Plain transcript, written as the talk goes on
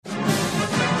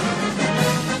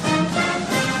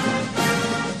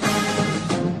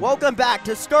Welcome back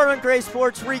to Scarlet Gray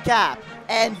Sports Recap.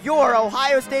 And your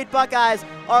Ohio State Buckeyes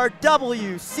are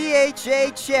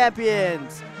WCHA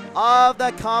champions of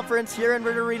the conference here in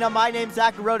Ritter Arena. My name's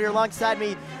Zach Road here alongside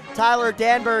me, Tyler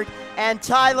Danberg. And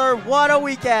Tyler, what a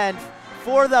weekend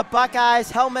for the Buckeyes.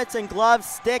 Helmets and gloves,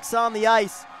 sticks on the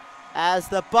ice as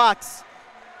the Bucks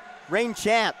reign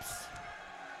champs.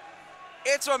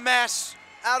 It's a mess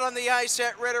out on the ice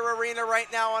at Ritter Arena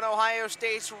right now on Ohio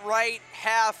State's right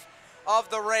half of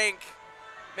the rink.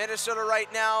 Minnesota right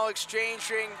now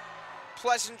exchanging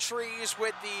pleasantries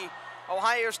with the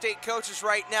Ohio State coaches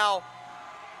right now.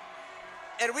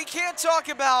 And we can't talk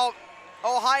about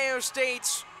Ohio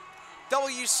State's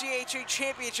WCHA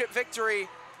championship victory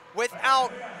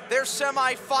without their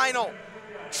semifinal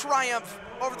triumph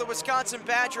over the Wisconsin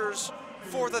Badgers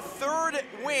for the third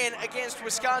win against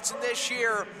Wisconsin this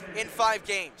year in 5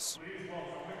 games.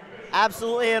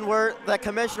 Absolutely, and we're the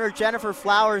commissioner, Jennifer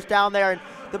Flowers, down there. And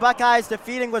the Buckeyes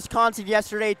defeating Wisconsin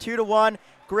yesterday 2-1.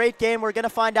 Great game. We're going to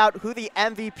find out who the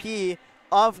MVP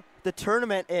of the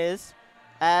tournament is,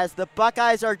 as the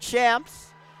Buckeyes are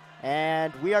champs,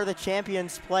 and we are the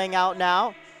champions playing out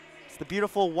now. It's the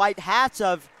beautiful white hats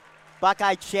of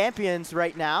Buckeye champions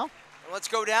right now. Let's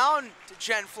go down to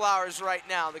Jen Flowers right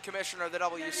now, the commissioner of the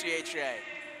WCHA.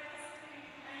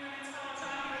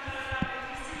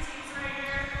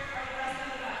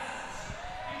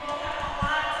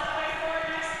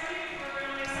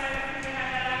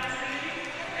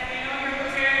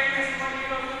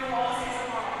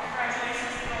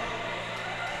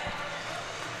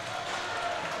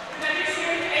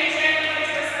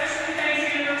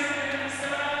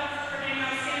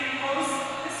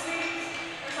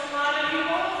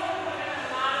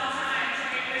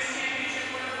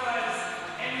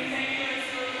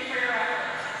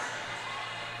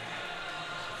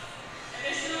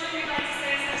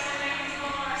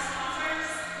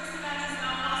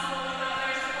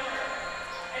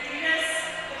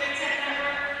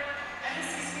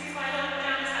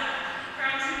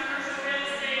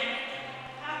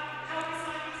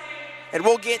 And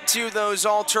we'll get to those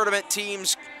all-tournament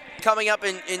teams coming up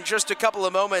in just a couple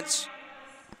of moments.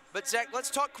 But Zach, let's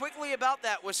talk quickly about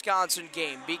that Wisconsin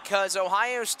game, because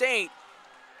Ohio State,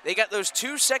 they got those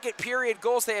 2 second period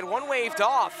goals. They had one waved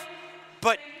off,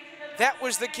 but that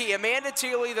was the key. Amanda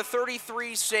Thiele, the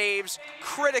 33 saves,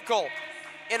 critical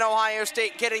in Ohio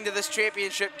State getting to this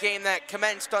championship game that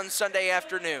commenced on Sunday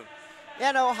afternoon.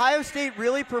 Yeah, no, Ohio State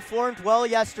really performed well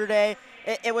yesterday.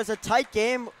 It was a tight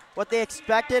game, what they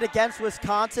expected against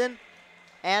Wisconsin,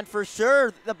 and for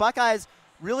sure the Buckeyes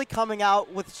really coming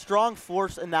out with strong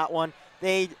force in that one.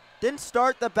 They didn't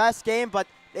start the best game, but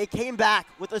they came back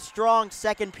with a strong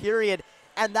second period,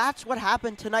 and that's what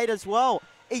happened tonight as well.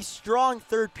 A strong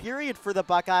third period for the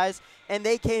Buckeyes, and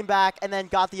they came back and then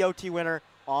got the OT winner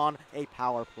on a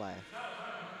power play.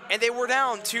 And they were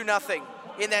down 2-0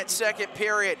 in that second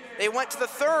period. They went to the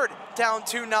third down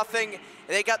 2-0.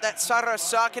 They got that Sara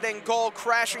Sakinen goal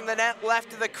crashing the net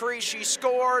left of the crease. She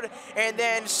scored, and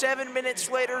then 7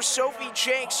 minutes later, Sophie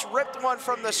Jakes ripped one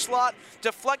from the slot,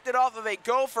 deflected off of a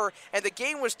gopher, and the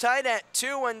game was tied at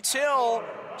 2 until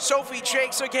Sophie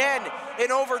Jakes again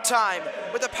in overtime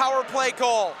with a power play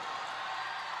goal.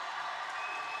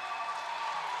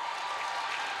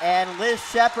 And Liz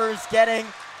Shepard's getting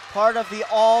part of the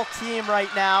all team right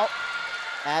now,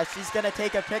 as she's going to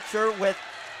take a picture with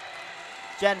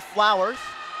Jen Flowers,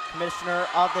 commissioner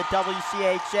of the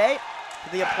WCHA,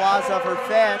 to the applause of her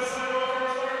fans.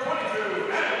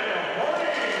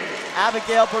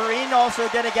 Abigail Barine also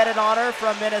going to get an honor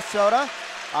from Minnesota.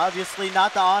 Obviously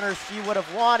not the honor she would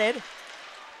have wanted,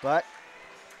 but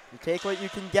you take what you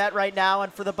can get right now.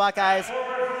 And for the Buckeyes,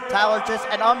 Tyler, just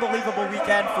an unbelievable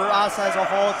weekend for us as a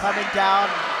whole, coming down,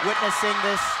 witnessing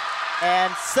this,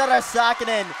 and Sara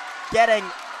Sakinen getting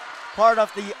part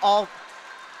of the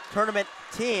all-tournament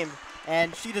team,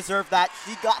 and she deserved that.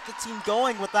 She got the team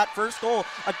going with that first goal,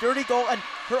 a dirty goal, and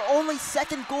her only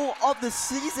second goal of the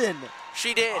season.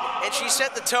 She did, and she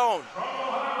set the tone.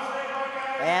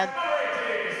 And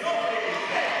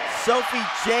Sophie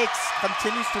Jakes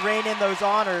continues to reign in those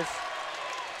honors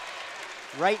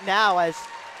right now as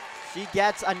she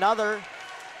gets another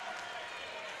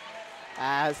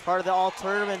as part of the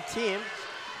all-tournament team.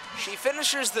 She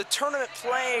finishes the tournament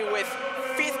play with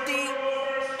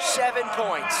 57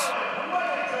 points.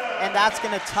 And that's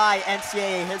going to tie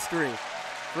NCAA history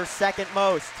for second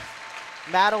most.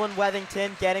 Madeline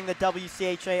Wethington getting the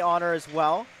WCHA honor as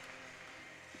well.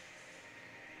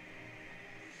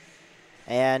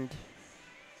 And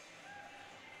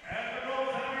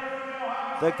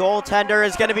the goaltender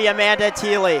is going to be Amanda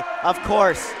Thiele, of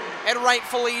course. And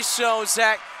rightfully so,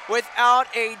 Zach. without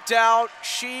a doubt.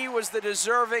 She was the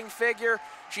deserving figure.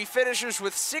 She finishes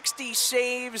with 60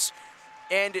 saves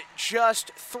and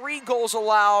just 3 goals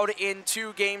allowed in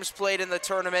 2 games played in the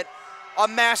tournament. A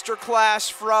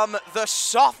masterclass from the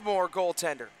sophomore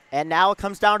goaltender. And now it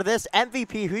comes down to this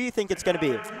MVP. Who do you think it's going to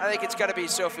be? I think it's going to be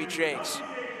Sophie Jakes.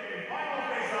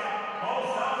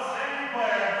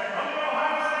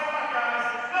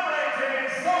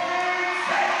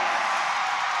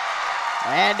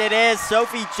 And it is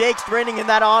Sophie Jakes reigning in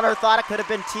that honor. Thought it could have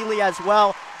been Teely as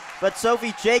well. But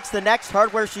Sophie Jakes, the next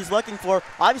hardware she's looking for,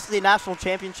 obviously a national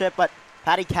championship, but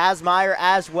Patty Kazmaier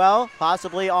as well,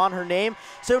 possibly on her name.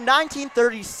 So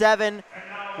 1937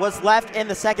 was left in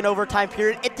the second overtime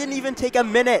period. It didn't even take a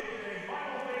minute.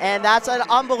 And that's an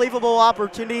unbelievable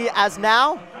opportunity, as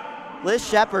now Liz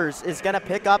Sheppers is going to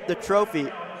pick up the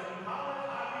trophy.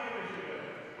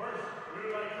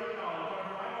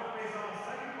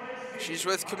 She's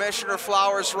with Commissioner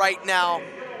Flowers right now,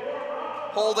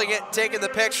 holding it, taking the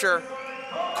picture.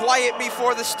 Quiet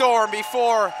before the storm,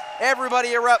 before everybody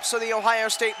erupts on the Ohio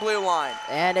State blue line.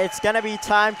 And it's going to be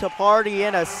time to party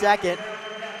in a second.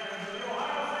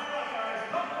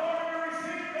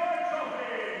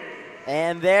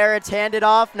 And there it's handed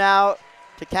off now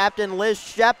to Captain Liz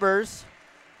Sheppers.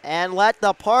 And let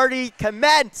the party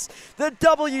commence. The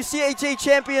WCHA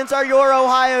champions are your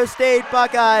Ohio State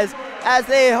Buckeyes as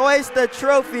they hoist the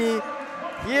trophy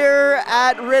here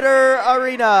at Ritter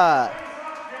Arena.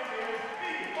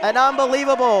 An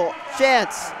unbelievable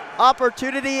chance,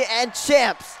 opportunity, and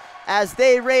champs as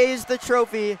they raise the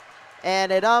trophy.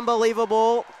 And an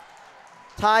unbelievable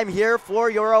time here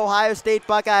for your Ohio State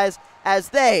Buckeyes as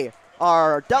they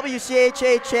are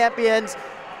WCHA champions.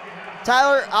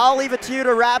 Tyler, I'll leave it to you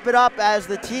to wrap it up as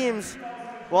the teams,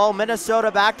 well,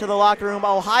 Minnesota back to the locker room.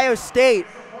 Ohio State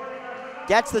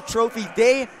gets the trophy.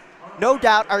 They, no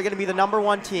doubt, are going to be the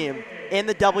 #1 team in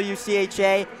the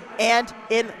WCHA and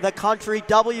in the country.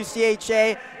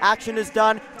 WCHA action is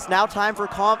done. It's now time for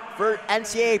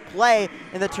NCAA play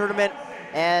in the tournament,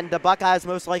 and the Buckeyes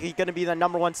most likely going to be the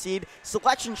 #1 seed.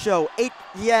 Selection show, 8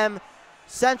 p.m.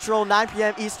 Central, 9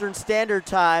 p.m. Eastern Standard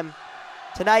Time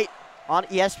tonight on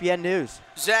ESPN News.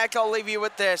 Zach, I'll leave you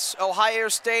with this. Ohio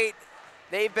State,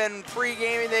 they've been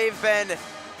pre-gaming, they've been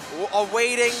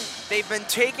awaiting, they've been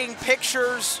taking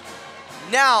pictures.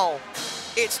 Now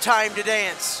it's time to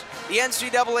dance. The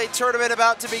NCAA tournament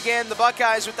about to begin. The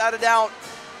Buckeyes, without a doubt,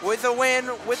 with a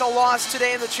win, with a loss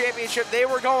today in the championship, they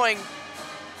were going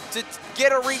to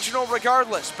get a regional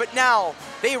regardless. But now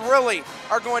they really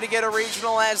are going to get a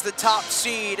regional as the top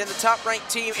seed and the top-ranked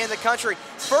team in the country.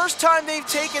 First time they've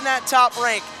taken that top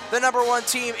rank, the #1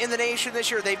 team in the nation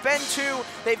this year. They've been 2,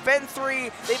 they've been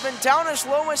 3, they've been down as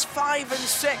low as 5 and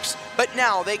 6, but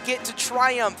now they get to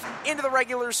triumph into the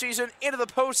regular season, into the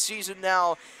postseason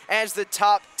now as the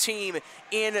top team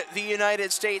in the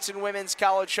United States in women's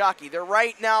college hockey. They're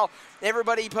right now,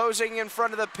 everybody posing in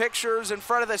front of the pictures, in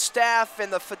front of the staff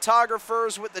and the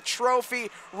photographers with the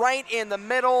trophy right in the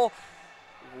middle.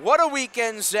 What a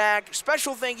weekend, Zach.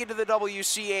 Special thank you to the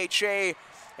WCHA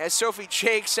as Sophie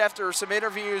Jakes, after some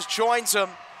interviews, joins them.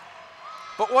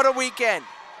 But what a weekend.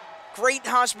 Great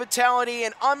hospitality,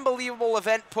 an unbelievable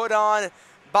event put on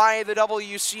by the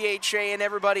WCHA and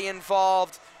everybody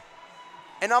involved.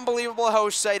 An unbelievable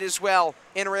host site as well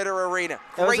in Ritter Arena.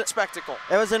 Great spectacle.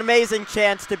 It was an amazing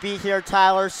chance to be here,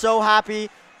 Tyler. So happy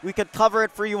we could cover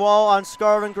it for you all on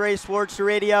Scarlet and Gray Sports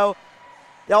Radio.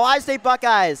 The Ohio State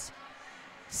Buckeyes,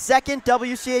 second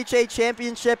WCHA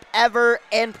championship ever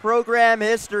in program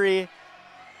history,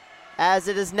 as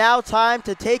it is now time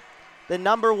to take the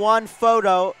 #1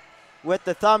 photo with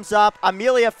the thumbs up.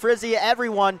 Amelia Frizzy,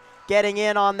 everyone getting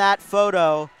in on that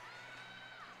photo,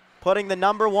 putting the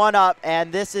 #1 up,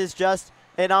 and this is just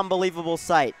an unbelievable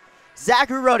sight.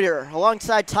 Zachary Rodier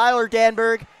alongside Tyler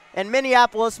Danberg in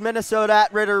Minneapolis, Minnesota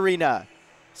at Ritter Arena.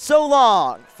 So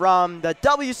long from the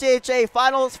WCHA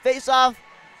Finals Faceoff,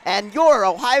 and your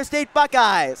Ohio State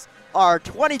Buckeyes are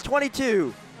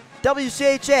 2022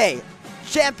 WCHA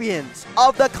champions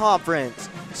of the conference.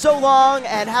 So long,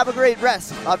 and have a great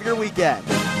rest of your weekend.